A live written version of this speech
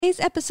Today's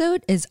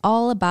episode is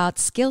all about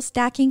skill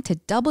stacking to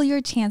double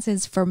your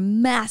chances for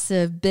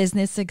massive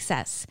business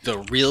success. The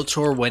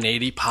Realtor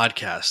 180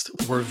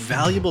 podcast, where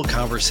valuable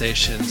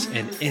conversations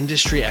and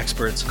industry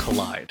experts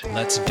collide.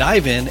 Let's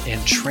dive in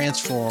and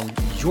transform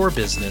your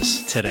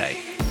business today.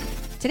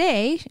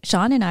 Today,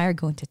 Sean and I are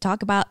going to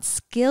talk about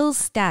skill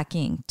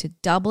stacking to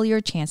double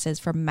your chances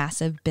for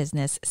massive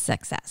business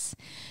success.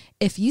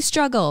 If you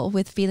struggle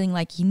with feeling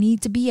like you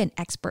need to be an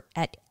expert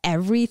at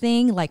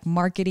everything like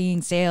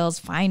marketing, sales,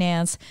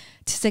 finance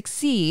to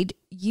succeed,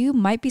 you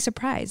might be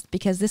surprised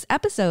because this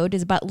episode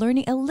is about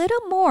learning a little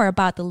more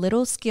about the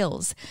little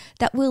skills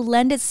that will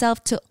lend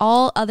itself to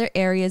all other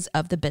areas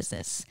of the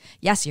business.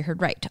 Yes, you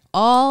heard right,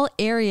 all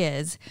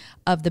areas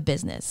of the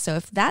business. So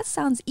if that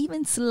sounds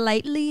even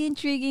slightly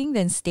intriguing,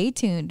 then stay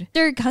tuned.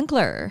 Dirk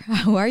Hunkler,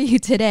 how are you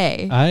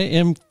today? I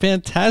am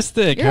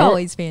fantastic. You're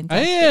always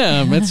fantastic. I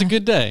am. It's a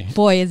good day.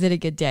 Boy, is it a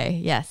good day.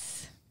 Yes.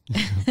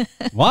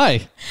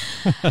 Why?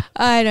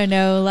 I don't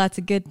know. Lots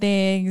of good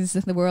things.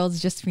 The world's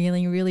just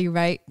feeling really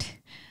right.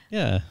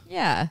 Yeah.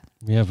 Yeah.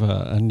 We have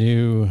a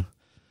new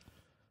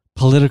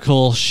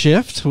political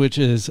shift, which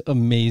is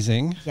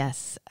amazing.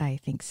 Yes, I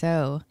think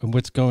so. And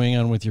what's going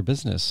on with your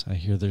business? I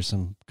hear there's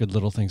some good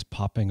little things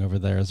popping over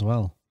there as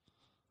well.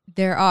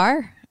 There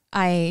are.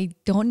 I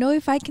don't know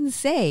if I can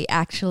say,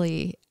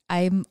 actually.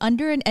 I'm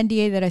under an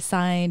NDA that I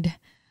signed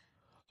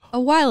a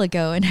while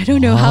ago, and I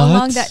don't know how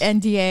long that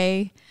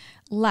NDA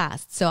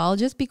lasts. So I'll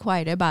just be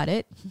quiet about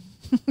it.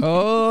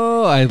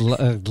 Oh, I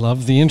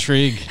love the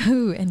intrigue.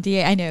 Ooh,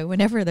 NDA. I know.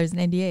 Whenever there's an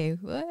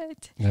NDA,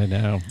 what? I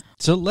know.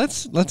 So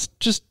let's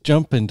just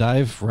jump and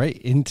dive right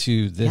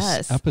into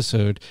this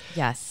episode.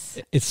 Yes.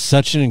 It's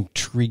such an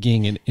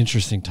intriguing and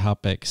interesting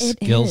topic,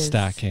 skill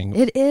stacking.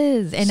 It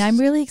is. And I'm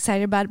really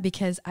excited about it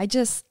because I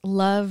just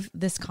love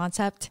this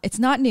concept. It's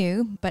not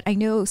new, but I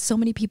know so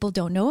many people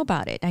don't know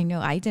about it. I know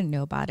I didn't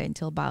know about it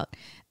until about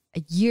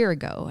a year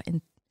ago.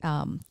 And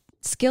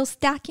skill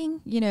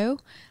stacking,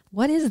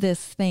 what is this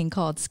thing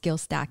called skill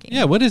stacking?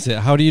 Yeah, what is it?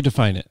 How do you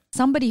define it?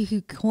 Somebody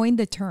who coined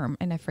the term,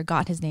 and I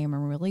forgot his name,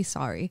 I'm really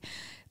sorry.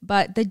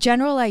 But the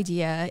general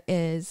idea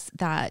is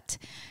that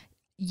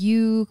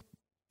you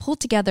pull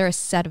together a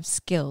set of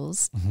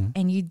skills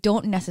and you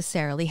don't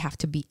necessarily have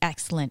to be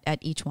excellent at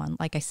each one,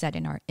 like I said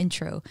in our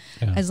intro.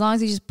 Yeah. As long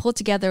as you just pull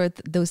together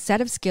those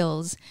set of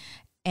skills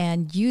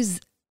and use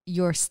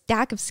your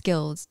stack of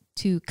skills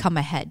to come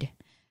ahead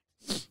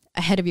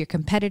of your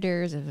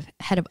competitors,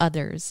 ahead of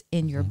others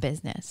in your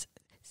business.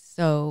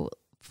 So,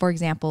 for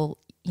example,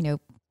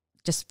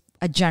 just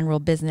a general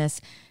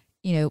business,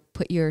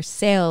 put your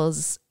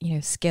sales,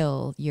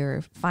 skill,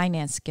 your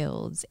finance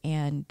skills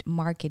and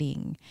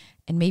marketing,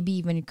 and maybe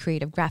even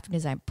creative graphic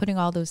design, putting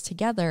all those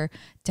together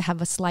to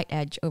have a slight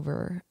edge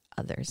over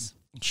others.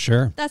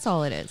 Sure. That's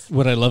all it is.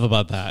 What I love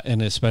about that,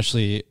 and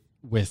especially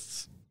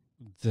with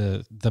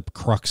the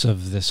crux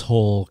of this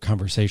whole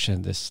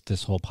conversation,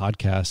 this whole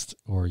podcast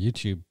or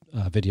YouTube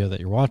video that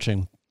you're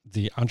watching,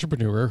 the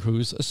entrepreneur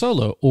who's a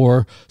solo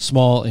or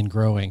small and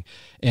growing.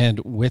 And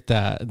with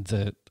that,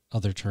 the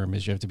other term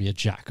is you have to be a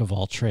jack of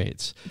all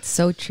trades. It's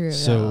so true.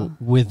 So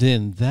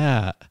within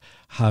that,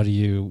 how do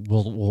you,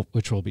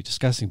 which we'll be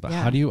discussing, but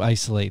how do you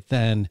isolate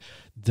then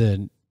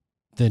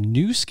the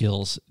new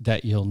skills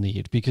that you'll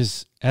need?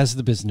 Because as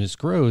the business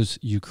grows,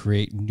 you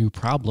create new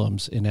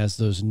problems. And as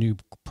those new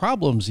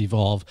problems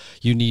evolve,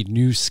 you need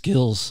new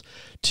skills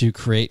to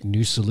create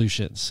new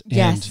solutions.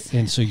 Yes.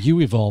 And so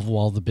you evolve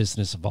while the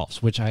business evolves,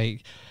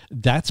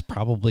 that's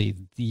probably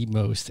the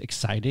most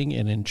exciting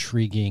and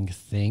intriguing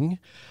thing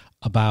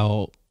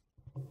about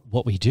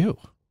what we do.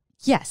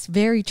 Yes,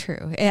 very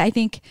true. I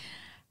think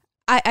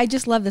I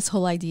just love this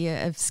whole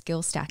idea of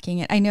skill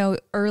stacking. And I know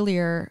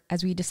earlier,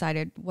 as we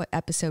decided what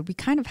episode, we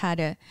kind of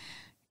had a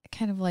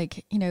kind of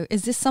like,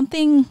 is this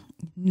something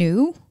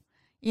new,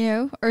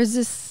 or is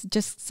this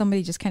just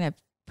somebody just kind of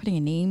putting a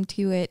name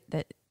to it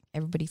that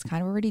everybody's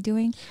kind of already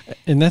doing?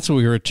 And that's what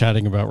we were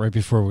chatting about right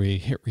before we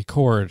hit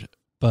record.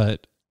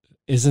 But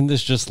isn't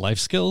this just life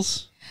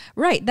skills?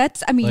 Right.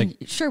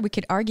 Sure, we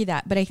could argue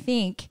that. But I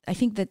think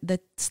that the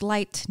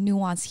slight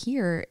nuance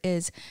here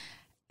is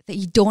that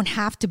you don't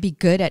have to be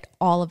good at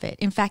all of it.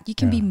 In fact, you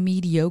can be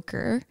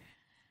mediocre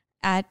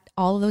at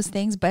all of those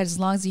things, but as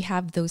long as you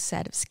have those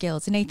set of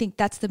skills. And I think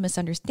that's the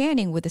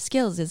misunderstanding with the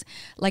skills is,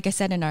 like I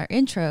said in our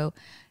intro,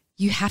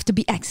 you have to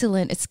be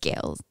excellent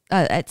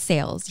at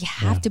sales. You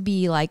have to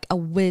be like a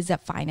whiz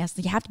at finance.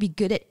 You have to be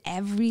good at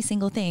every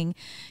single thing.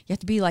 You have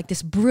to be like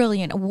this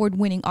brilliant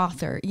award-winning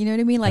author. You know what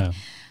I mean?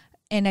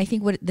 And I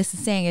think what this is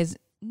saying is,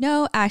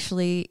 no,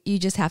 actually, you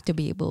just have to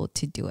be able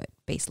to do it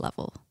base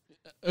level.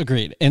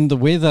 Agreed. And the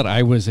way that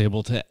I was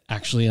able to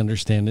actually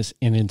understand this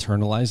and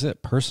internalize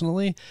it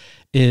personally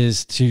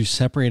is to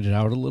separate it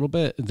out a little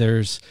bit.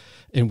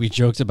 And we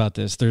joked about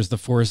this, there's the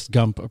Forrest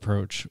Gump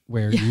approach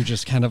where you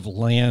just kind of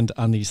land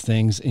on these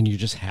things and you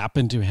just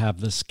happen to have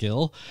the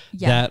skill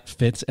that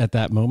fits at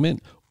that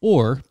moment.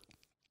 Or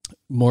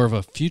more of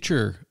a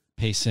future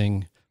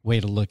pacing way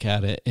to look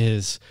at it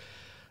is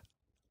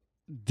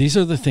these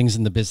are the things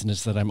in the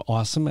business that I'm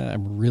awesome at.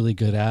 I'm really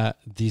good at.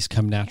 These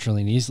come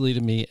naturally and easily to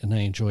me, and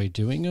I enjoy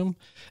doing them.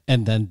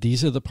 And then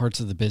these are the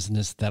parts of the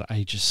business that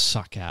I just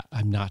suck at.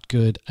 I'm not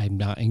good. I'm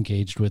not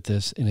engaged with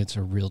this, and it's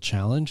a real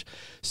challenge.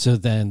 So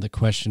then the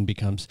question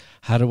becomes,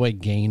 how do I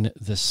gain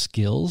the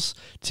skills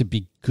to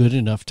be good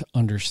enough to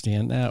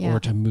understand that or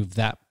to move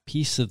that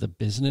piece of the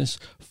business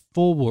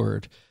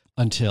forward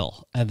and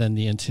then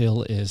the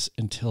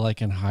until I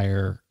can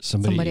hire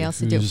somebody else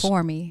to do it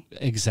for me.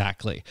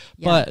 Exactly.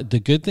 Yeah. But the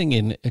good thing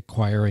in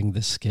acquiring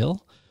the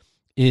skill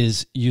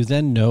is you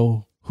then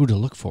know who to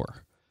look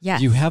for.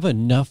 Yes. You have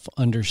enough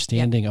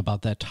understanding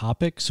about that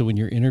topic. So when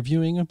you're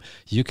interviewing them,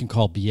 you can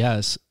call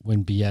BS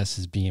when BS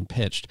is being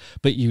pitched,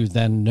 but you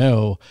then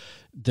know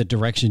the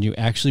direction you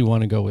actually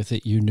want to go with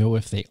it. You know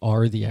if they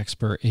are the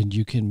expert, and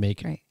you can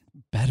make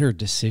better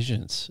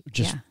decisions,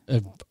 just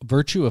a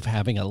virtue of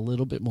having a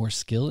little bit more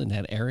skill in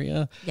that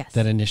area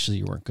that initially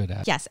you weren't good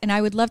at. Yes. And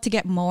I would love to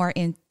get more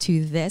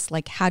into this.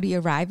 Like, how do you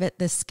arrive at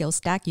this skill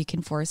stack? You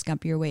can Forrest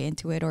Gump your way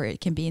into it, or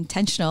it can be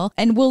intentional.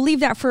 And we'll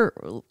leave that for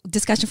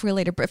discussion for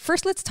later. But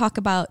first, let's talk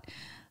about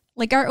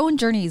like our own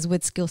journeys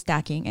with skill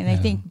stacking. And I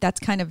think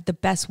that's kind of the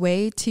best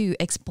way to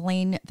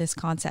explain this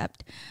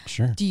concept.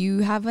 Sure. Do you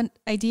have an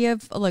idea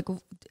of like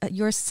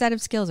your set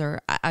of skills, or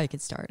I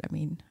could start? I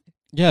mean,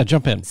 yeah,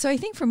 jump in. So I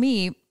think for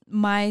me,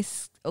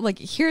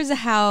 here's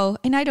how,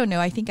 and I don't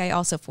know, I think I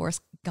also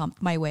Forrest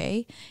Gumped my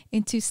way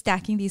into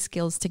stacking these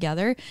skills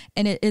together.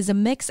 And it is a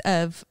mix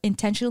of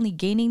intentionally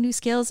gaining new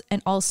skills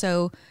and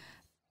also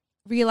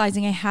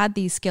realizing I had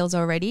these skills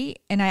already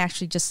and I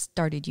actually just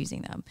started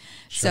using them.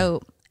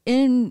 Sure.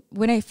 So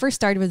when I first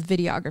started with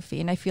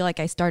videography, and I feel like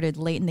I started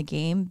late in the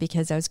game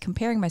because I was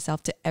comparing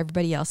myself to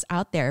everybody else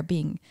out there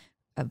being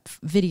a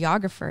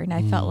videographer, and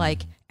I felt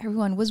like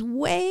everyone was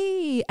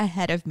way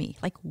ahead of me,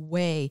 like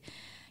way,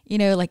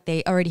 like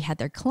they already had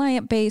their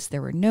client base, they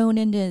were known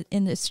in the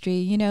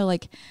industry,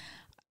 like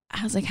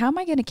I was like, how am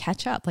I going to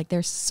catch up? Like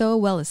they're so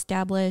well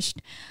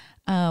established.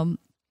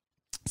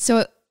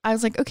 So I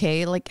was like,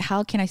 okay, like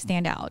how can I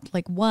stand out?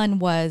 Like I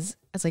was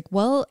like,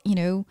 well,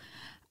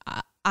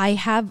 I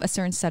have a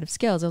certain set of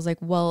skills. I was like,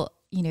 well,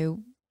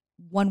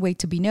 one way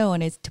to be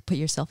known is to put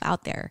yourself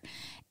out there.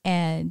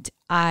 And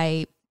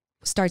I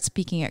start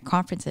speaking at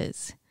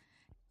conferences.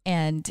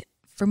 And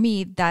for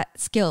me, that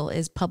skill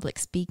is public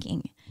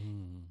speaking.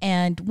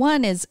 And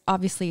one is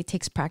obviously it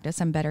takes practice.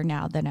 I'm better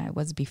now than I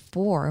was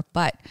before,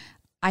 but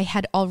I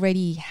had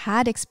already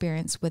had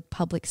experience with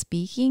public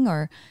speaking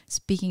or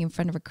speaking in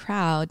front of a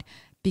crowd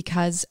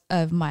because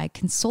of my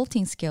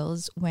consulting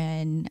skills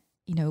when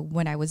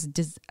I was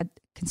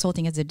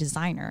consulting as a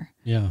designer.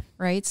 Yeah.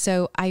 Right.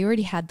 So I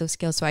already had those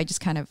skills. So I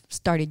just kind of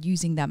started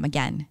using them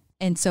again.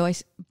 And so I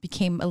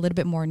became a little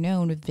bit more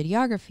known with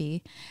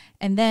videography.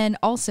 And then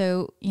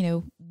also,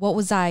 what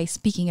was I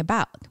speaking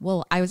about?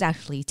 Well, I was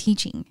actually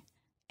teaching.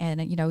 And,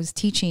 I was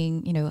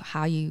teaching,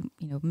 how you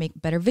make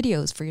better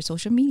videos for your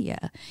social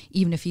media,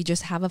 even if you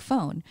just have a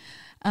phone.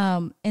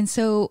 And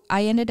so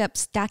I ended up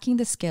stacking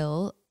the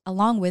skill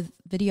along with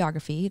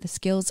videography, the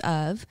skills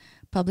of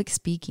public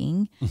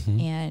speaking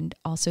and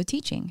also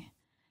teaching.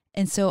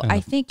 And so I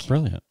think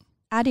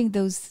adding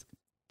those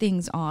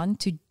things on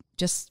to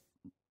just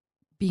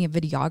being a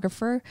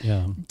videographer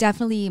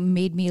definitely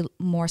made me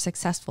more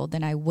successful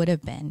than I would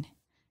have been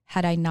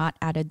had I not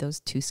added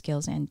those two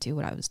skills into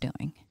what I was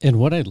doing. And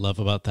what I love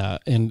about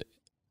that, and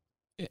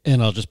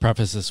I'll just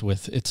preface this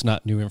with, it's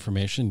not new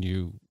information.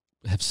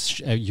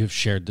 You've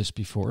shared this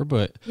before,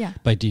 but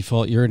by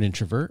default, you're an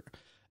introvert.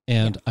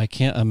 And I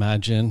can't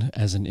imagine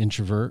as an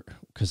introvert,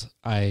 because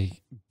I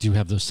do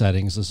have those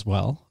settings as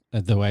well,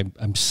 though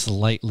I'm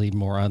slightly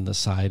more on the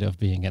side of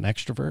being an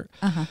extrovert.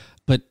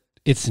 But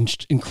it's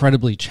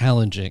incredibly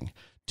challenging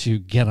to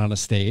get on a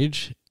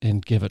stage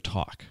and give a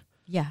talk.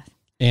 Yeah.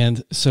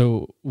 And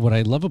so what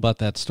I love about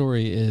that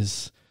story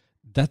is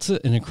that's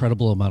an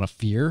incredible amount of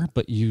fear,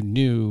 but you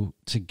knew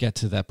to get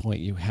to that point,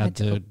 you had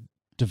to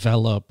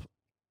develop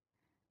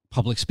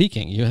public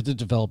speaking. You had to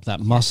develop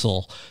that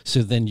muscle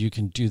so then you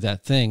can do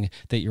that thing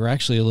that you're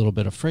actually a little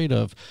bit afraid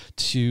of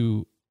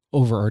to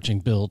overarching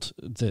build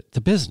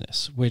the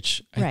business,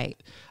 which I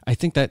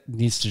think that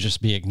needs to just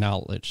be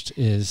acknowledged,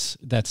 is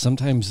that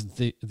sometimes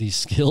these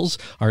skills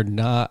are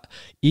not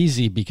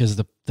easy because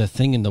the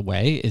thing in the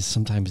way is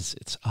sometimes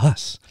it's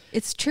us.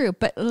 It's true.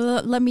 But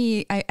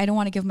I don't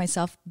want to give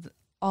myself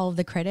all of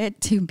the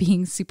credit to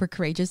being super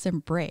courageous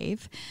and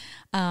brave.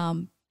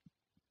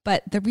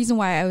 But the reason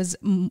why I was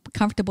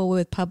comfortable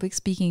with public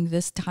speaking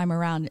this time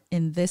around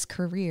in this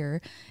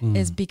career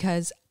is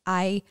because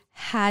I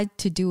had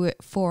to do it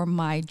for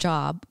my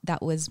job.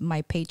 That was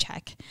my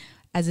paycheck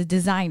as a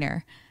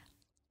designer.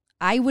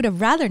 I would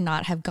have rather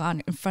not have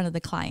gone in front of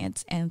the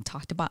clients and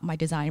talked about my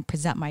design,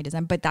 present my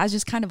design, but that's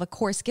just kind of a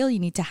core skill you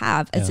need to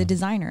have as a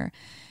designer.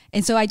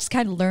 And so I just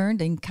kind of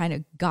learned and kind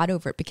of got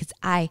over it because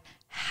I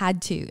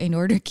had to in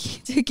order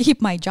to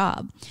keep my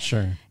job.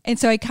 Sure. And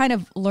so I kind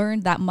of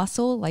learned that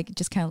muscle, like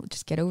just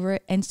get over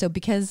it. And so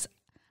because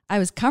I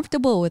was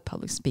comfortable with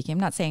public speaking, I'm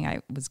not saying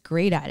I was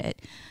great at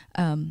it.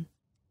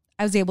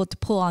 I was able to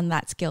pull on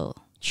that skill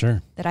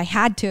Sure. that I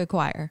had to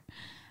acquire.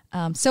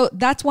 So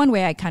that's one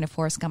way I kind of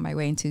got my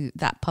way into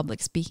that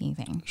public speaking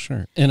thing.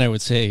 Sure. And I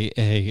would say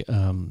a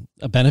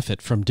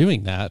benefit from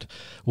doing that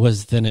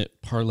was then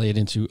it parlayed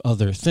into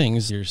other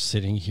things. You're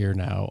sitting here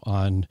now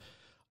on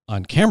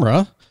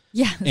camera.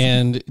 Yeah.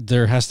 And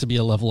there has to be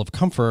a level of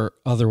comfort.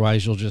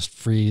 Otherwise, you'll just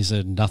freeze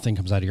and nothing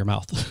comes out of your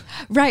mouth.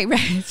 Right.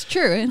 It's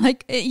true. And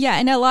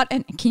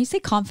and can you say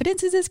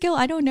confidence is a skill?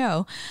 I don't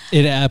know.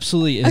 It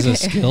absolutely is a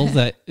skill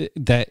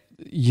that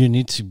you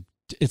need to.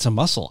 It's a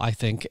muscle, I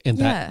think, and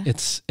that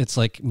it's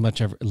like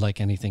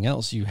like anything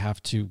else. You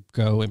have to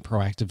go and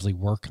proactively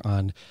work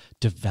on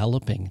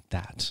developing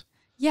that.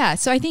 Yeah.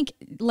 So I think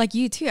like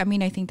you too, I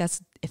mean, I think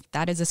if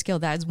that is a skill,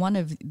 that is one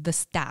of the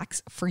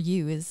stacks for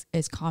you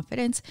is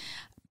confidence,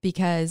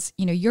 because,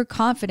 you're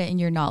confident in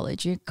your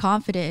knowledge, you're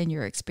confident in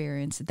your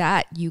experience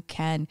that you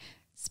can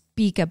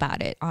speak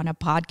about it on a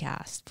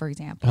podcast, for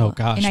example. Oh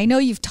gosh. And I know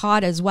you've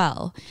taught as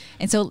well.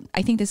 And so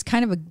I think this is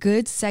kind of a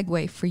good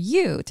segue for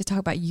you to talk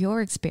about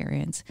your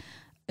experience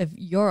of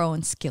your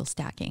own skill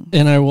stacking.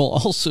 And I will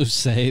also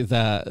say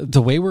that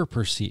the way we're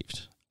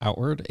perceived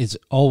outward is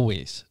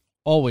always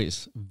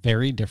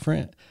very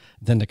different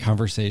than the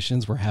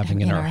conversations we're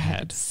having in our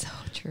head. So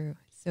true.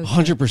 So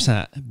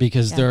 100%,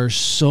 because there are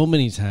so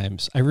many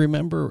times. I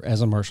remember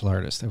as a martial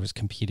artist, I was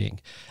competing,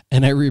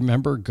 and I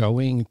remember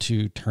going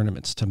to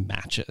tournaments, to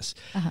matches,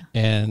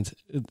 and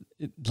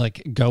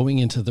like going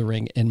into the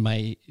ring, and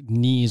my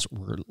knees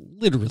were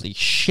literally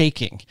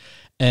shaking.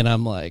 And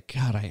I'm like,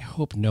 God, I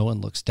hope no one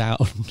looks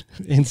down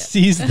and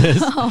sees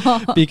this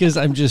because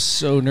I'm just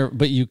so nervous.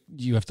 But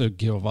you have to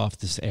give off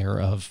this air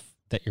of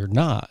that you're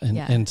not.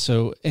 And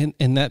so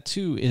that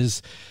too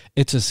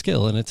it's a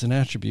skill and it's an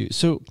attribute.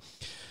 So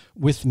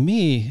with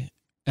me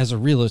as a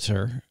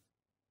realtor,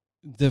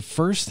 the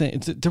first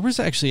thing, there was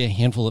actually a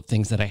handful of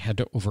things that I had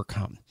to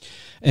overcome.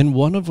 And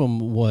one of them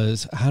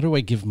was, how do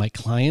I give my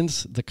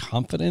clients the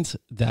confidence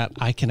that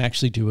I can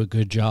actually do a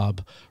good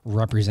job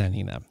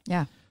representing them?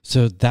 Yeah.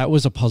 So that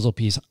was a puzzle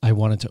piece I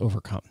wanted to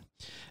overcome.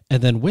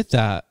 And then with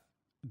that,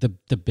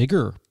 the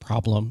bigger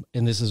problem,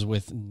 and this is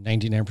with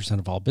 99%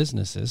 of all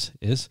businesses,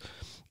 is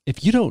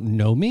if you don't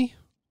know me,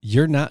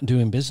 you're not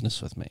doing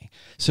business with me.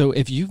 So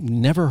if you've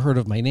never heard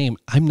of my name,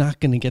 I'm not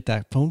going to get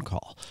that phone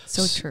call.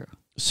 So true.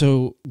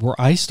 So where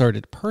I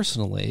started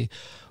personally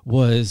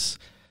was,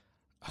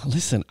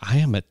 listen,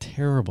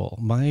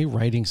 my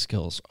writing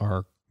skills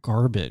are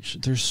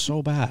garbage. They're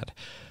so bad.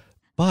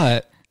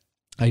 But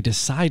I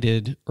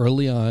decided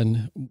early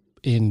on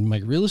in my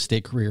real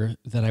estate career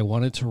that I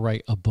wanted to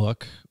write a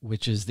book,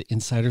 which is The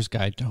Insider's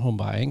Guide to Home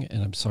Buying.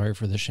 And I'm sorry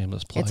for the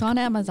shameless plug. It's on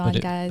Amazon,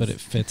 guys. But it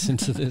fits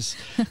into this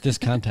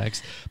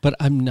context. But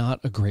I'm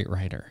not a great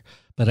writer.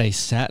 But I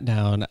sat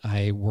down,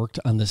 I worked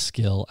on the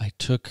skill, I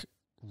took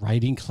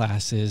writing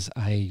classes,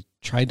 I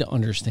tried to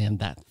understand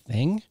that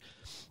thing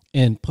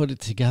and put it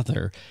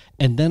together.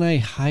 And then I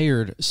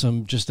hired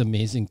some just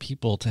amazing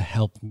people to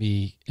help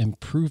me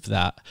improve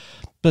that.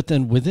 But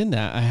then within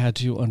that, I had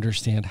to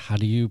understand, how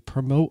do you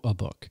promote a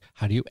book?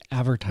 How do you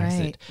advertise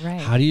it? Right.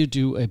 How do you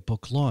do a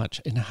book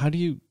launch? And how do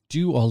you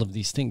do all of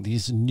these things,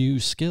 these new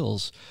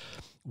skills,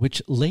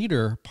 which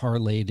later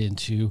parlayed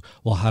into,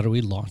 well, how do we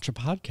launch a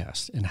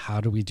podcast? And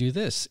how do we do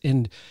this?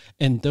 And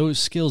those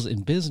skills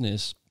in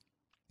business,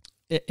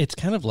 it's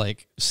kind of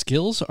like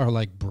skills are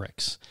like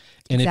bricks.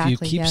 And if you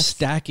keep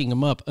stacking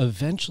them up,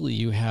 eventually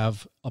you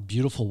have a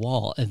beautiful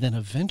wall, and then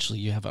eventually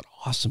you have an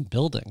awesome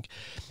building.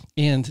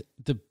 And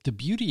the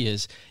beauty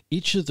is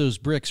each of those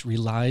bricks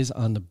relies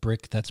on the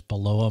brick that's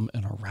below them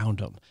and around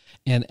them.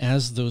 And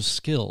as those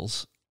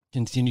skills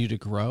continue to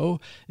grow,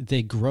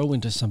 they grow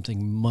into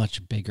something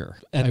much bigger.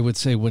 And I would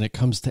say when it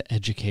comes to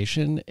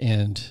education,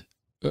 and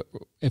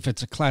if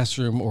it's a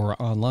classroom or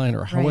online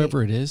or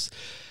however it is,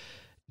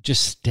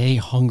 just stay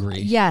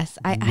hungry. Yes,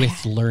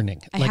 with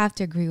learning. I have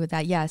to agree with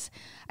that. Yes.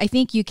 I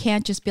think you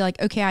can't just be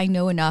like, okay, I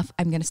know enough,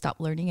 I'm going to stop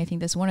learning. I think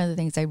that's one of the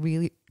things I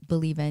really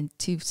believe in.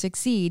 To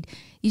succeed,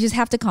 you just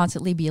have to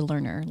constantly be a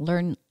learner,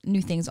 learn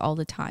new things all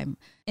the time,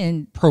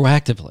 and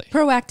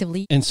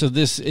proactively. And so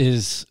this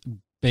is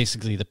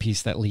basically the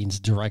piece that leans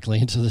directly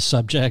into the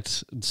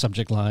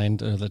subject line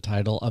or the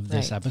title of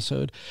this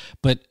episode.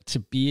 But to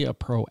be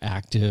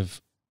proactive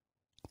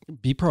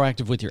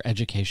with your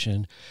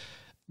education.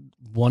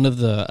 One of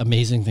the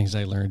amazing things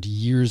I learned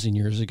years and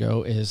years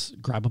ago is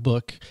grab a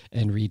book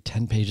and read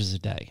 10 pages a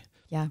day.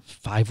 Yeah.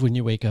 5 when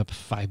you wake up,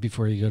 5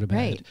 before you go to bed.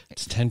 Right.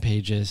 It's 10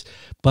 pages.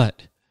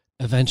 But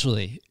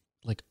eventually,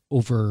 like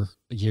over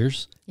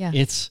years,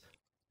 it's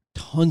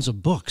tons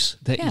of books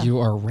that you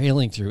are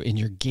railing through, and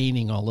you're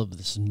gaining all of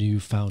this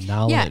newfound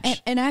knowledge. Yeah,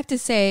 and I have to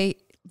say,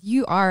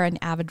 you are an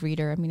avid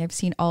reader. I mean, I've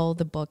seen all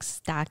the books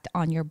stacked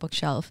on your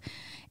bookshelf.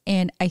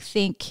 And I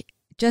think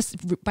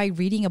just by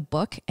reading a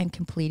book and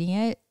completing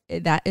it,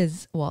 that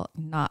is, well,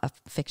 not a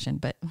fiction,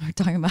 but we're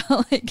talking about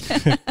like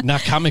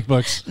not comic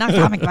books. Not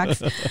comic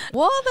books.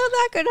 Well, though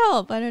that could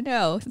help. I don't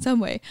know, in some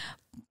way.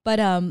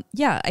 But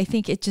I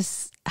think it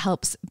just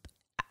helps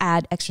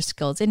add extra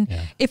skills. And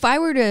if I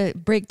were to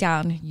break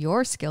down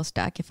your skill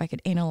stack, if I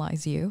could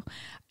analyze you,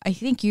 I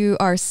think you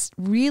are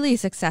really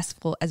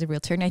successful as a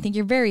realtor, and I think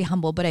you're very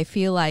humble, but I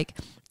feel like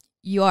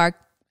you're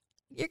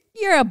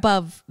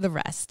above the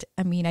rest.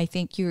 I mean, I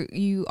think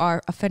you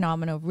are a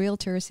phenomenal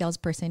realtor,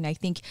 salesperson. I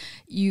think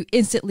you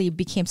instantly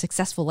became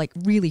successful like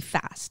really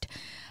fast.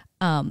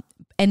 And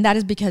that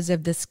is because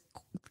of this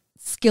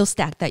skill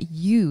stack that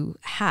you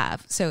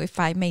have. So if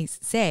I may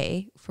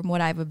say, from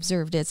what I've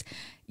observed is,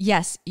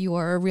 yes, you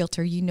are a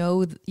realtor, you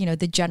know,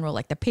 the general,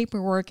 like the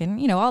paperwork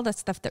and, all that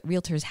stuff that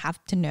realtors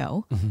have to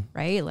know,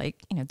 right? Like,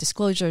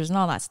 disclosures and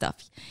all that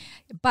stuff.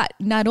 But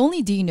not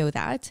only do you know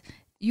that,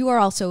 you are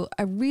also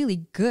a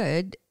really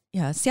good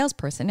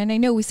salesperson. And I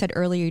know we said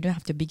earlier you don't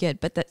have to be good,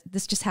 but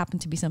this just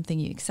happened to be something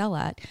you excel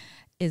at,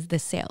 is the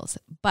sales.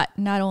 But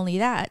not only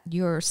that,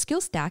 your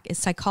skill stack is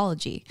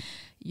psychology.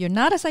 You're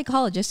not a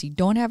psychologist, you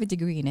don't have a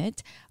degree in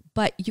it,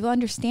 but you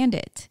understand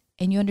it.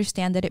 And you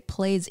understand that it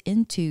plays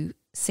into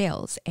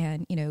sales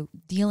and,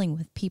 dealing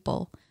with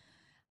people.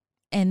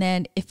 And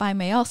then if I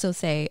may also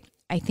say,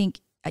 I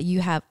think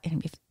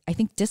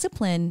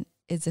discipline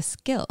is a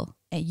skill.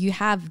 And you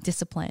have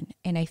discipline.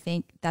 And I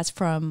think that's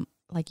from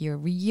like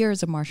your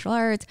years of martial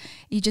arts.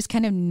 You just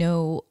kind of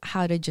know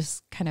how to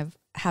just kind of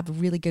have a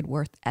really good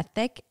work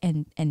ethic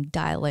and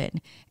dial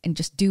in and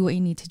just do what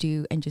you need to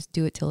do and just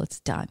do it till it's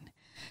done.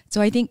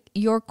 So I think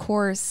your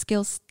core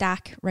skill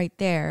stack right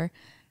there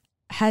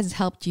has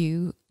helped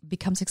you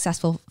become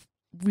successful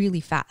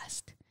really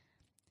fast.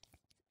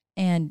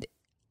 And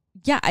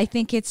yeah, I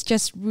think it's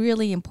just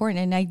really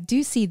important. And I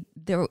do see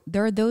there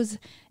are those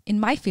in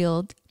my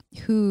field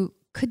who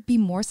could be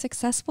more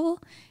successful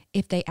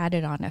if they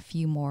added on a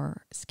few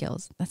more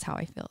skills. That's how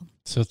I feel.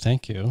 So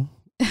thank you.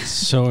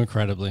 So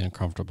incredibly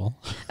uncomfortable.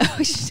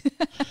 I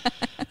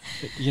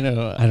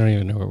don't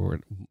even know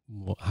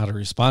how to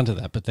respond to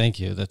that, but thank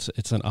you.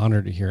 It's an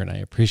honor to hear, and I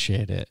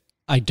appreciate it.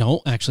 I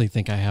don't actually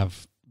think I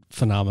have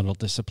phenomenal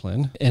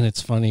discipline. And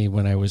it's funny,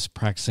 when I was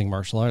practicing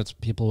martial arts,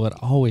 people would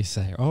always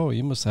say, oh,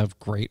 you must have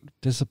great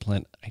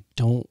discipline. I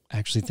don't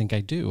actually think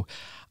I do.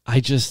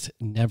 I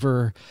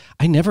never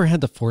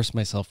had to force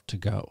myself to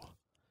go.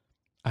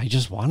 I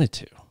just wanted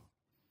to.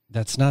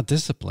 That's not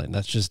discipline.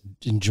 That's just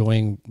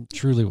enjoying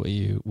truly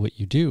what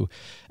you do.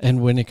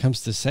 And when it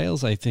comes to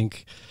sales, I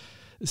think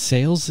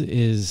sales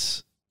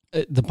is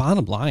the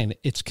bottom line.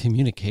 It's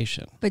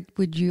communication. But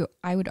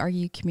I would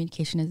argue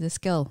communication is a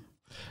skill.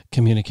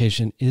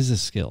 Communication is a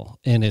skill,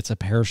 and it's a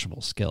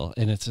perishable skill,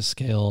 and it's a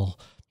skill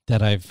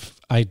that I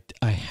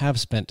have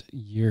spent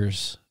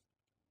years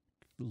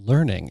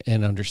learning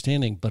and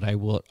understanding, but I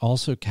will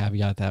also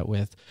caveat that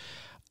with,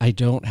 I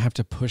don't have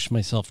to push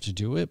myself to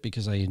do it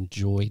because I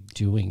enjoy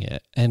doing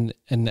it. And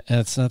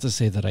that's not to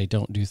say that I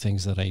don't do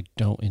things that I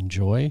don't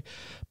enjoy,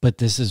 but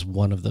this is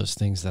one of those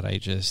things that I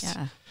just,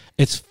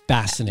 it's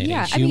fascinating.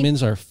 Yeah,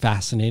 Humans are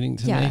fascinating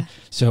to me.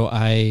 So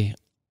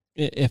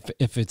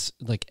if it's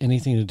like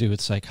anything to do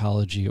with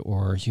psychology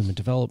or human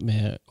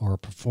development or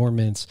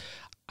performance,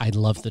 I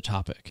love the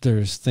topic.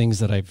 There's things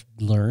that I've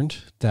learned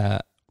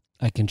that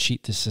I can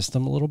cheat the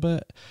system a little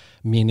bit,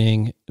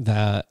 meaning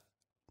that,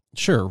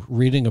 sure,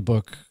 reading a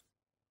book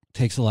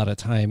takes a lot of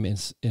time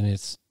and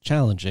it's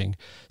challenging.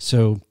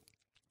 So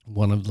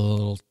one of the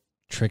little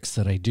tricks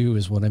that I do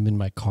is when I'm in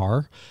my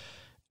car,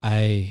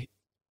 I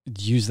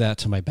use that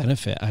to my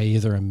benefit. I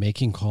either am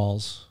making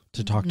calls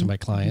to talk to my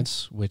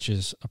clients, which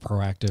is a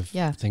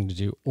proactive thing to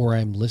do, or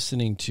I'm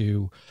listening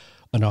to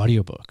an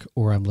audiobook,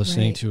 or I'm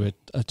listening to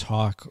a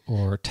talk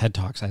or TED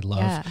Talks I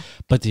love. Yeah.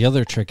 But the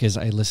other trick is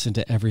I listen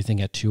to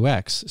everything at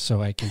 2x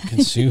so I can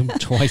consume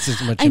twice as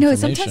much information. I know,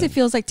 sometimes it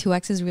feels like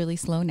 2x is really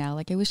slow now.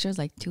 Like I wish there was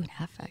like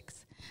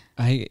 2.5x.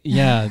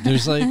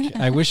 There's like,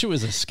 I wish it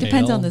was a scale.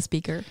 Depends on the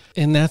speaker.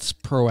 And that's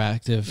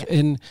proactive. Yeah.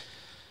 And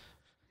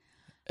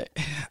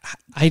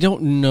I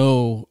don't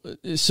know.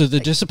 So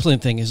the discipline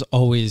thing is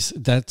always,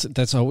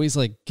 that's always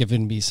like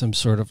given me some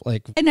sort of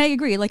like. And I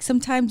agree. Like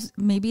sometimes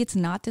maybe it's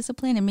not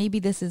discipline, and maybe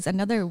this is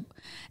another,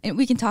 and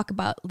we can talk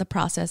about the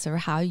process or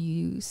how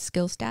you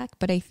skill stack.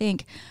 But I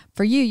think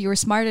for you were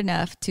smart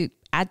enough to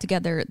add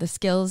together the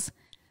skills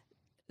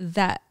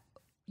that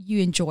you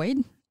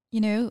enjoyed,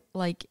 and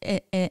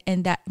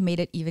that made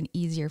it even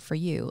easier for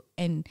you.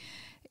 And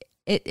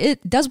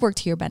it does work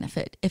to your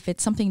benefit if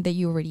it's something that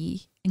you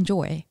already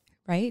enjoy.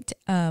 Right.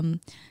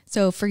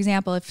 So for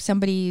example, if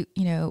somebody,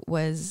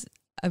 was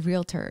a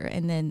realtor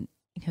and then,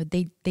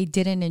 they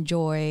didn't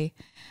enjoy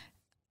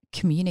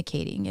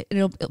communicating,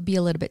 it'll be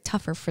a little bit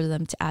tougher for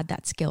them to add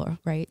that skill,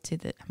 right?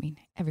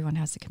 Everyone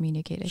has to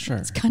communicate. Sure.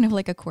 It's kind of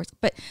like a course,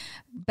 but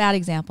bad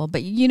example,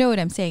 but you know what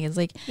I'm saying is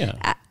like,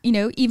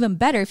 even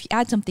better if you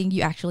add something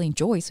you actually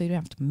enjoy, so you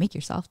don't have to make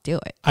yourself do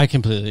it. I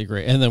completely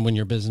agree. And then when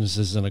your business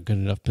is in a good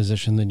enough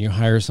position, then you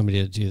hire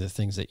somebody to do the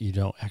things that you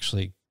don't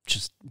actually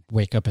just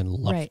wake up and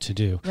love to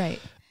do. Right.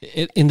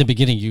 In the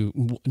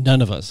beginning,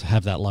 none of us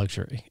have that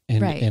luxury.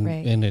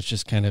 And it's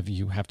just kind of,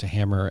 you have to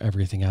hammer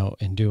everything out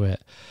and do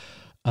it.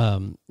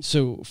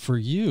 So for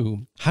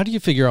you, how do you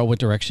figure out what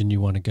direction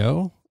you want to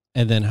go?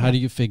 And then how do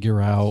you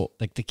figure out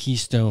like the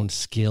keystone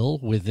skill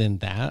within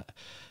that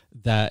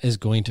is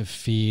going to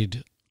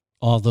feed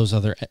all those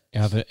other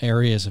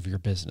areas of your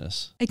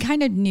business? I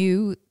kind of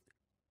knew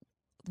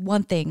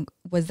one thing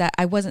was that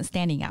I wasn't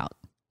standing out,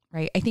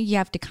 right? I think you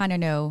have to kind of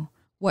know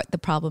what the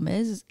problem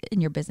is in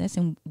your business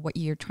and what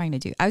you're trying to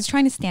do. I was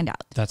trying to stand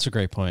out. That's a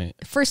great point.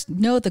 First,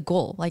 know the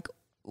goal. Like,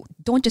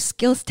 don't just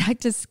skill stack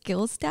to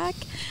skill stack.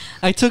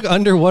 I took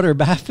underwater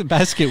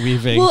basket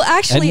weaving. Well,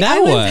 actually,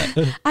 and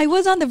now I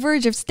was on the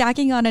verge of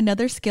stacking on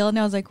another skill, and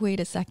I was like, wait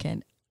a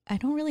second. I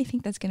don't really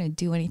think that's going to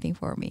do anything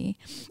for me.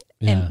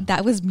 Yeah. And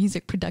that was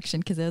music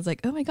production, because I was like,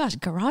 oh my gosh,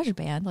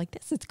 GarageBand, like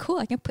this is cool.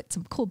 I can put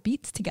some cool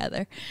beats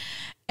together.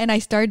 And I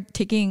started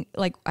taking,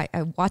 like,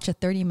 I watched a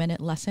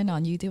 30-minute lesson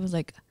on YouTube. I was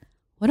like,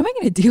 what am I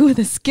going to do with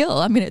a skill?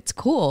 I mean, it's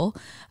cool,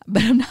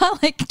 but I'm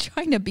not like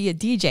trying to be a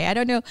DJ. I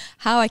don't know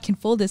how I can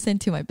fold this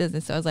into my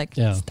business. So I was like,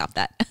 stop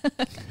that.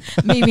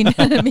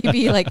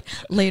 maybe like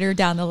later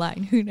down the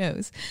line, who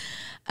knows?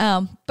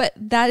 But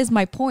that is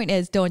my point,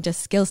 is don't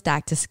just skill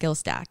stack to skill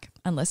stack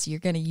unless you're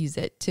going to use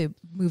it to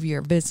move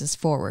your business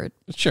forward.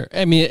 Sure.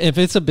 I mean, if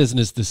it's a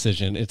business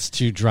decision, it's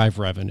to drive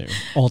revenue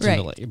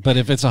ultimately. Right. But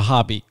if it's a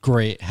hobby,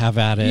 great, have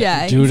at it.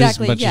 Yeah, do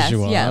exactly. it as much as you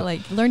want. Yeah,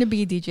 like learn to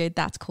be a DJ.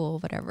 That's cool,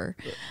 whatever.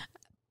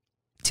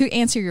 To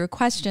answer your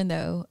question,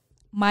 though,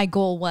 my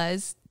goal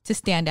was to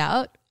stand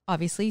out,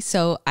 obviously,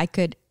 so I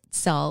could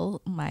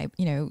sell my,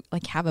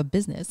 like have a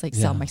business, like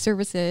sell my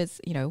services,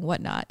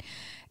 whatnot.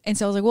 And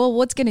so I was like, well,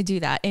 what's going to do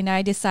that? And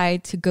I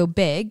decided to go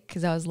big,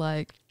 because I was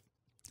like,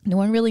 no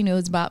one really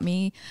knows about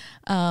me.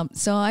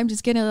 So I'm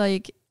just going to,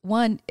 like,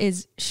 one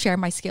is share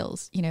my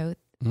skills,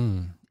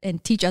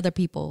 and teach other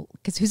people,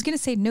 because who's going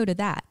to say no to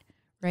that?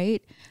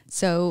 Right.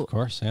 So, of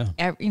course,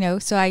 yeah.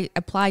 So I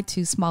applied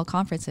to small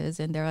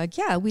conferences, and they're like,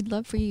 yeah, we'd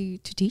love for you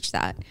to teach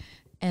that.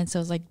 And so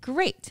I was like,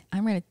 great,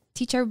 I'm going to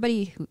teach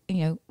everybody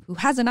who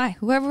has an eye,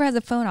 whoever has a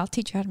phone, I'll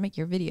teach you how to make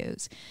your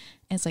videos.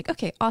 And it's like,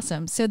 okay,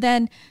 awesome. So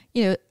then,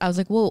 I was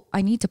like, well,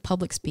 I need to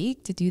public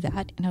speak to do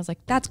that. And I was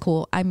like, that's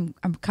cool. I'm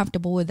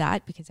comfortable with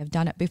that because I've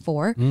done it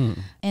before.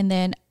 And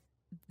then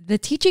the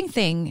teaching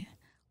thing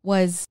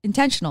was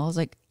intentional. I was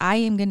like, I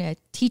am going to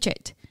teach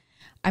it.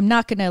 I'm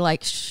not going to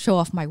like show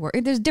off my work.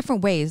 There's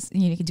different ways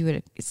you can do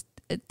it. It's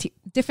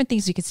different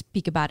things you can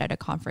speak about at a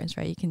conference,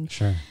 right? You can,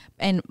 sure.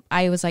 And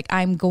I was like,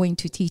 I'm going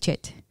to teach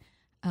it,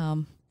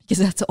 because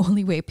that's the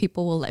only way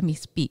people will let me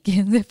speak,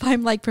 if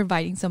I'm like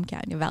providing some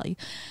kind of value.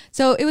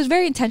 So it was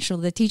very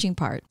intentional, the teaching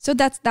part. So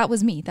that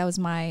was me. That was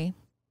my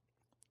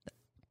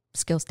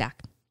skill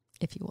stack,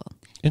 if you will.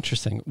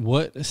 Interesting.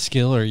 What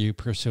skill are you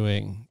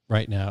pursuing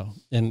right now?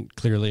 And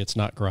clearly it's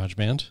not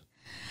GarageBand.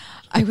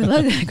 I would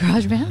love that.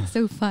 GarageBand,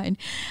 so fun.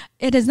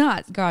 It is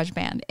not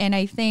GarageBand. And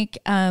I think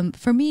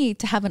for me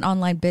to have an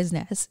online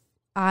business,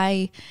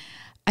 I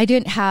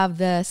didn't have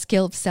the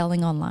skill of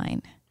selling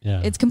online. Yeah.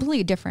 It's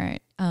completely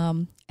different.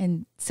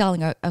 And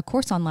selling a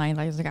course online,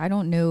 I was like, I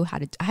don't know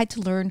I had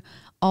to learn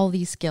all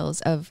these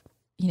skills of,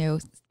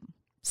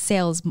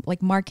 sales,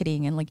 like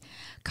marketing and like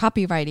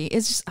copywriting.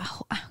 It's just,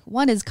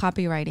 one is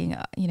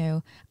copywriting,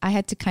 I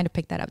had to kind of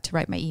pick that up to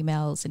write my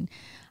emails, and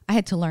I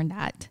had to learn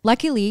that.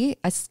 Luckily,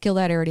 a skill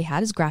that I already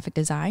had is graphic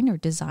design or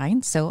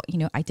design. So,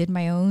 I did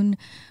my own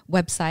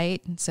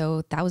website. And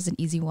so that was an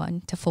easy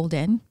one to fold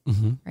in,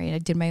 right? I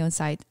did my own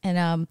site.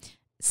 And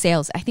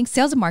sales, I think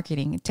sales and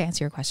marketing, to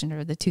answer your question,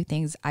 are the two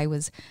things I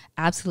was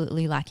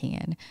absolutely lacking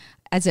in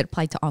as it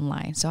applied to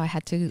online. So I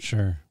had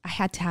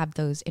to have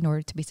those in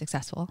order to be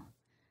successful.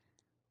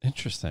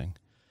 Interesting.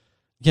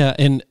 Yeah.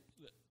 And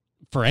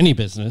for any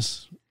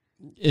business,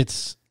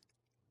 it's,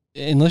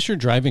 unless you're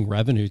driving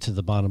revenue to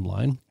the bottom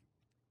line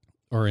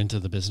or into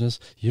the business,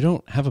 you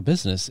don't have a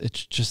business.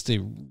 It's just a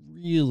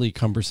really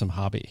cumbersome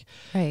hobby.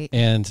 Right.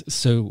 And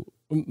so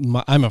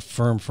I'm a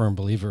firm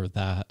believer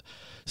that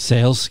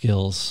sales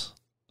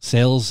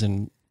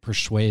and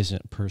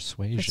persuasion.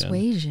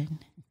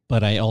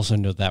 But I also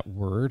know that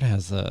word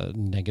has a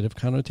negative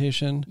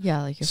connotation.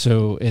 Yeah.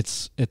 So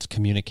it's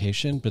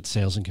communication, but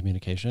sales and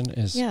communication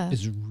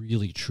is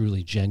really,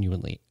 truly,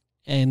 genuinely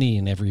any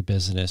and every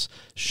business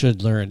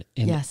should learn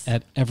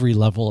at every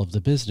level of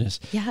the business.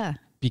 Yeah.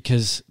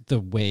 Because the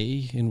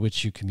way in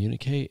which you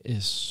communicate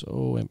is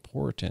so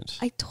important.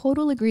 I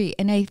totally agree.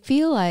 And I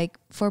feel like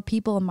for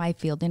people in my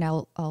field, and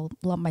I'll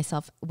lump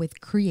myself with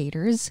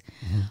creators,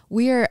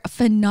 we are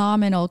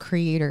phenomenal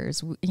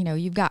creators.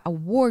 You've got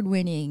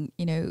award-winning,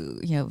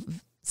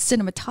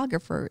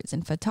 cinematographers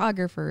and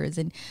photographers,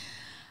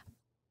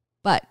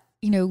 but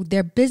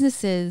their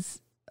businesses,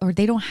 or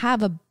they don't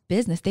have a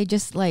business. They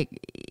just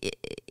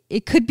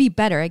it could be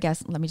better, I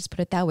guess. Let me just put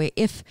it that way.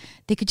 If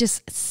they could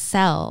just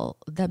sell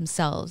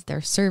themselves,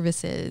 their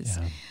services.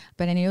 Yeah.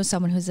 But I know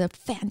someone who's a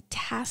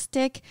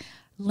fantastic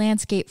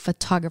landscape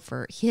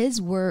photographer.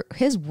 His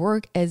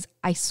work is,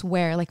 I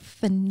swear, like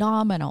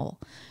phenomenal.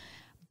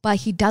 But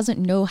he doesn't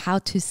know how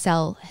to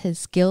sell his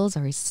skills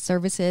or his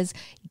services.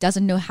 He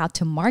doesn't know how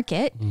to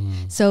market.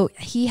 So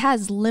he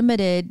has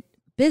limited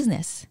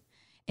business.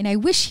 And I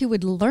wish he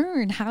would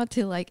learn how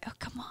to oh,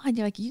 come on.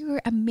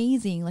 You're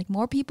amazing.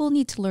 More people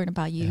need to learn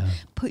about you. Yeah.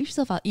 Put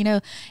yourself out,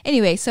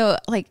 Anyway, so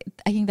I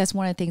think that's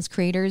one of the things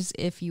creators,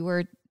 if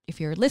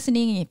if you're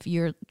listening, if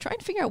you're trying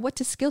to figure out what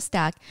to skill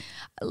stack,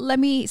 let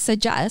me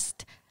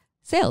suggest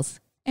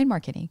sales and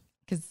marketing,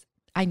 because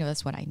I know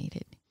that's what I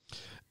needed.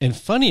 And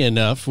funny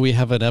enough, we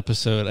have an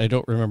episode, I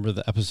don't remember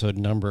the episode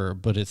number,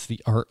 but it's the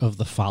art of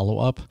the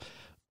follow-up,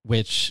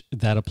 which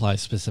that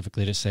applies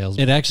specifically to sales.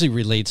 It actually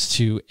relates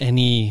to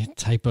any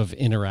type of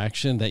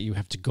interaction that you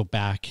have to go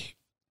back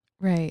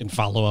and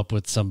follow up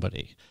with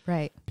somebody.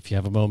 Right. If you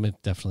have a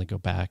moment, definitely go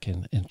back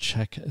and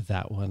check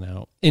that one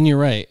out. And you're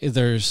right.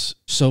 There's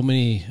so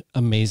many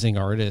amazing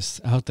artists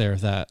out there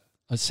that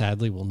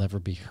sadly will never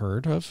be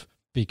heard of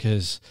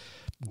because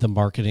the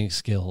marketing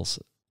skills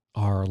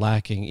are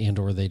lacking and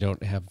or they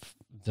don't have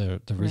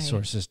the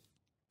resources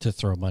to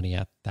throw money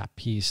at that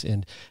piece.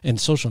 And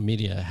social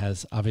media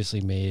has obviously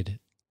made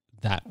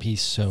that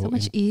piece so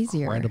much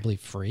easier, incredibly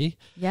free.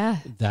 Yeah.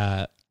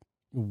 That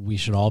we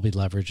should all be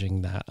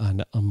leveraging that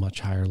on a much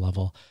higher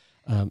level.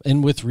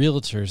 And with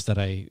realtors that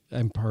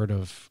I'm part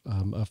of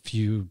a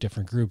few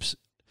different groups,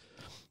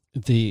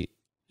 the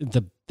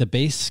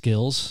base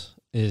skills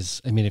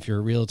is, I mean, if you're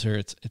a realtor,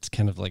 it's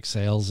kind of like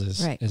sales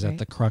is at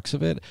the crux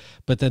of it.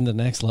 But then the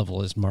next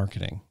level is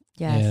marketing.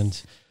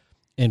 Yes.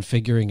 And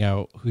figuring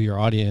out who your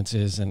audience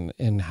is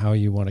and how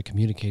you want to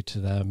communicate to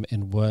them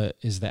and what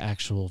is the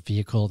actual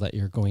vehicle that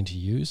you're going to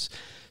use.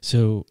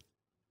 So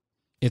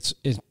it's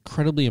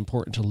incredibly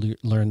important to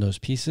learn those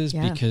pieces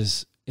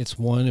because it's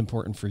one,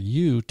 important for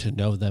you to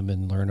know them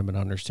and learn them and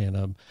understand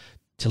them,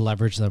 to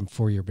leverage them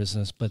for your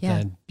business. But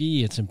then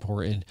B, it's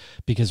important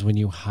because when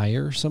you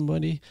hire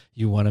somebody,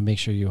 you want to make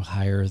sure you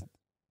hire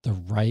the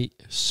right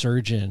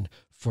surgeon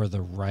for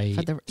the right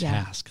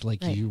task.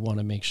 You want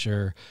to make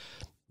sure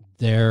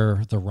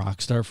they're the rock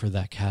star for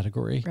that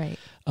category. Right.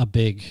 A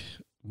big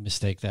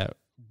mistake that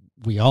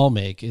we all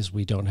make is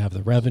we don't have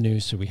the revenue,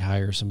 so we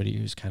hire somebody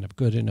who's kind of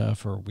good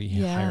enough, or we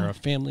hire a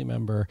family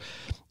member,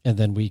 and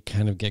then we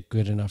kind of get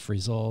good enough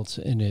results,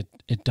 and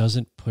it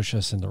doesn't push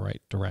us in the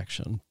right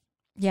direction.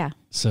 Yeah.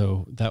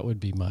 So that would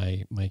be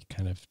my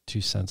kind of 2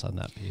 cents on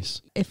that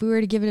piece. If we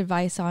were to give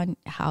advice on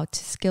how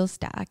to skill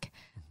stack,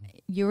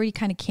 you already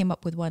kind of came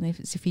up with one.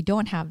 If you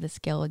don't have the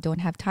skill, don't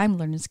have time to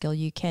learn the skill,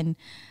 you can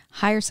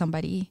hire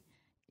somebody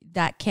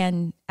that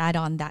can add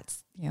on that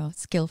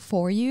skill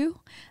for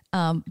you.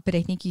 But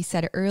I think you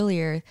said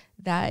earlier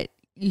that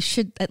you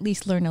should at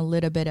least learn a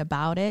little bit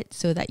about it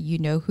so that you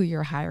know who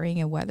you're hiring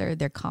and whether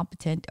they're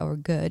competent or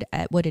good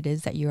at what it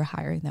is that you're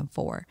hiring them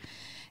for.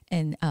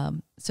 And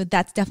so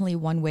that's definitely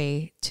one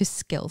way to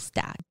skill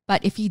stack.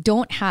 But if you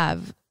don't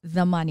have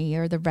the money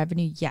or the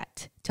revenue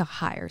yet to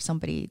hire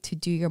somebody to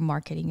do your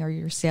marketing or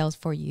your sales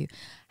for you,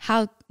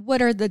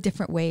 what are the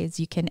different ways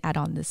you can add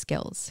on the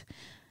skills?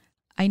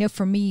 I know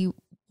for me,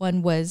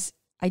 one was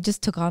I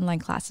just took online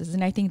classes.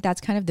 And I think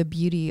that's kind of the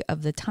beauty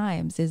of the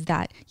times is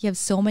that you have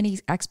so many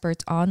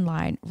experts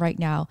online right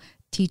now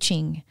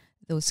teaching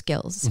those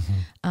skills.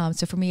 Mm-hmm.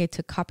 So for me, I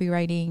took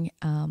copywriting,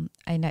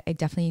 and I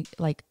definitely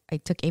I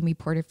took Amy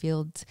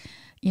Porterfield's,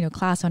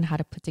 class on how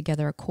to put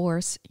together a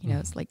course.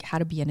 It's like how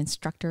to be an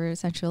instructor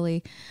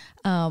essentially.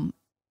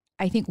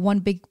 I think one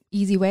big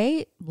easy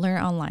way,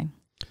 learn online.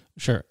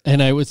 Sure,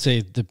 and I would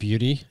say the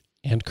beauty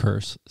and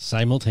curse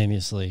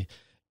simultaneously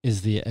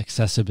is the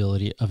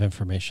accessibility of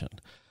information.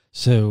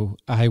 So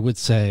I would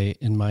say,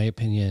 in my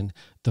opinion,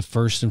 the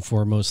first and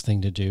foremost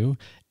thing to do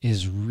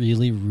is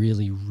really,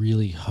 really,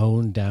 really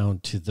hone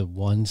down to the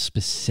one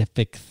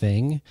specific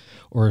thing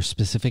or a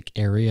specific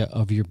area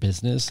of your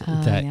business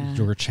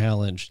you're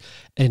challenged,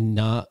 and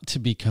not to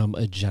become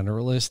a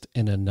generalist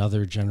in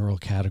another general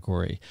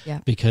category,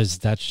 because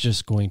that's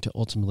just going to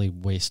ultimately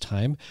waste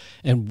time.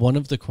 And one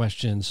of the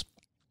questions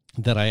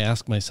that I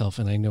ask myself,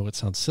 and I know it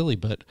sounds silly,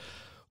 but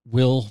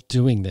will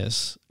doing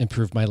this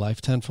improve my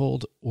life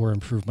tenfold or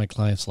improve my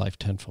client's life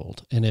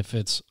tenfold? And if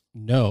it's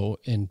no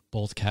in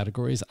both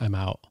categories, I'm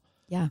out.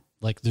 Yeah.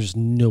 There's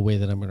no way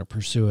that I'm going to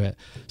pursue it.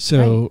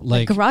 So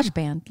like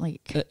GarageBand,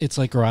 it's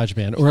like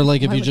GarageBand, or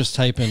if you just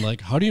type in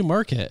how do you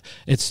market?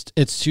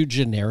 It's too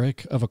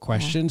generic of a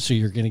question. So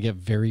you're going to get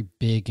very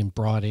big and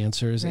broad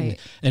answers. Right.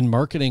 And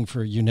marketing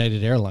for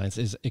United Airlines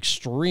is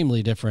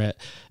extremely different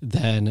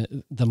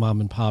than the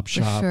mom and pop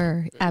shop. For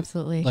sure.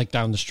 Absolutely.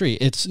 Down the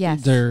street.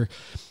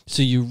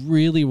 So you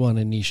really want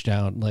to niche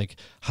down,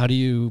 how do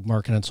you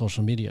market on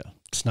social media?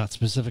 It's not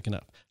specific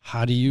enough.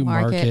 How do you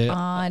market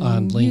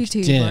on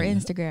LinkedIn YouTube or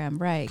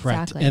Instagram? Right.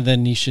 Correct. Exactly. And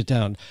then niche it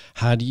down.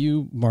 How do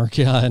you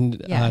market on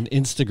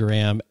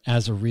Instagram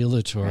as a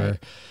realtor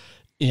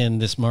in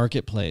this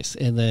marketplace?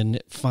 And then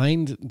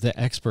find the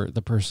expert,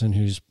 the person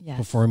who's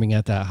performing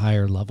at that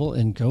higher level,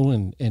 and go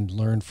and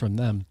learn from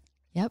them.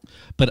 Yep.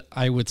 But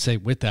I would say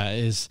with that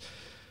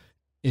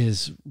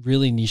is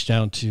really niche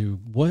down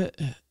to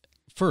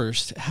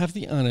first, have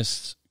the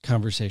honest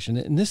conversation.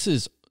 And this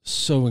is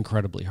so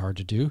incredibly hard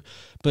to do,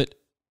 but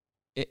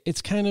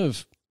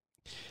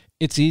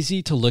it's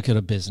easy to look at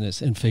a business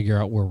and figure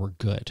out where we're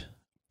good,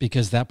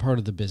 because that part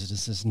of the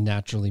business is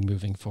naturally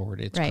moving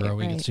forward. It's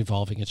growing, it's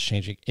evolving, it's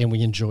changing, and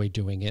we enjoy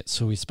doing it.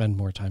 So we spend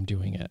more time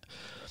doing it.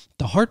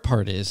 The hard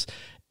part is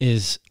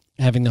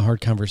having the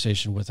hard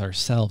conversation with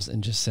ourselves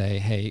and just say,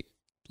 hey,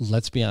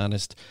 let's be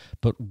honest,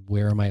 but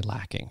where am I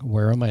lacking?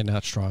 Where am I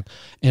not strong?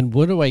 And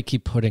what do I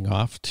keep putting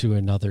off to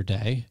another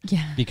day?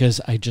 Yeah.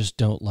 Because I just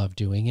don't love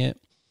doing it.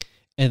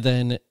 And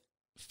then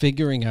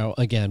figuring out,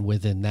 again,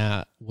 within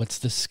that, what's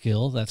the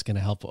skill that's going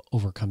to help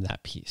overcome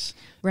that piece?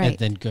 Right. And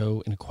then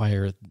go and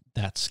acquire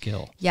that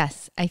skill.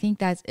 Yes, I think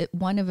that's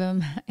one of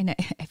them. And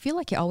I feel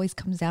like it always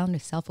comes down to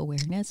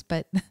self-awareness,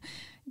 but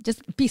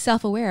just be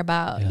self-aware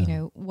about,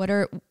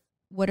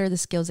 what are the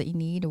skills that you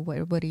need, or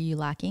what are you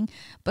lacking?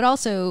 But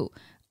also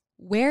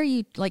where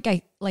you,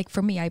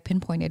 for me, I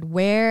pinpointed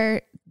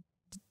what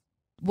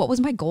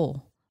was my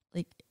goal?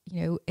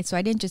 So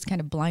I didn't just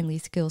kind of blindly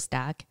skill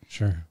stack.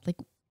 Sure. Like,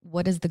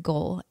 what is the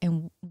goal,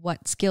 and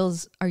what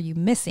skills are you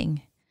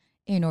missing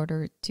in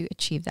order to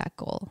achieve that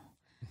goal?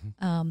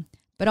 Mm-hmm.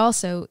 But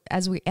also,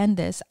 as we end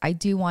this, I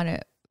do want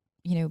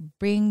to,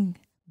 bring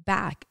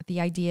back the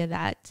idea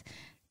that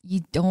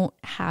you don't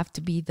have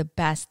to be the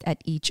best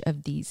at each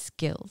of these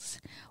skills.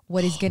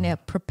 What is going to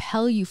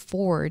propel you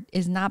forward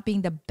is not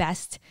being the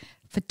best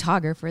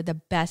photographer, the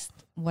best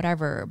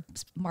whatever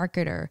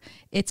marketer.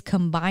 It's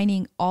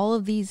combining all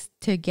of these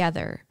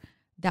together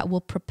that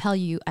will propel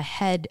you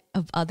ahead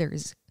of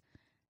others.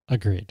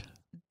 Agreed.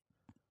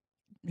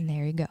 And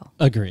there you go.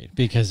 Agreed.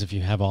 Because if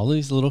you have all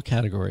these little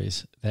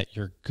categories that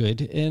you're good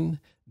in,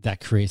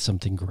 that creates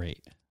something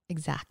great.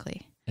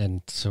 Exactly.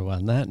 And so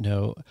on that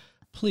note,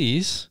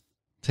 please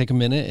take a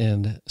minute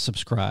and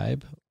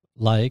subscribe,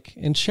 like,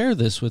 and share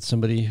this with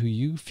somebody who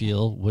you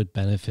feel would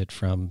benefit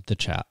from the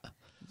chat.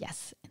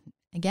 Yes.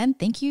 Again,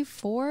 thank you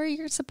for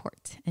your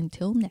support.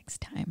 Until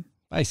next time.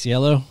 Bye,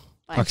 Cielo.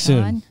 Bye, Talk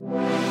Sean. soon.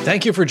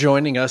 Thank you for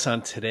joining us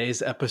on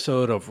today's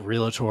episode of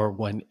Realtor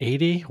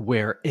 180,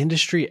 where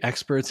industry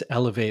experts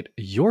elevate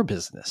your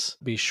business.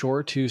 Be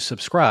sure to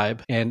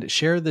subscribe and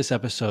share this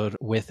episode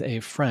with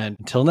a friend.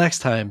 Until next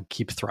time,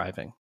 keep thriving.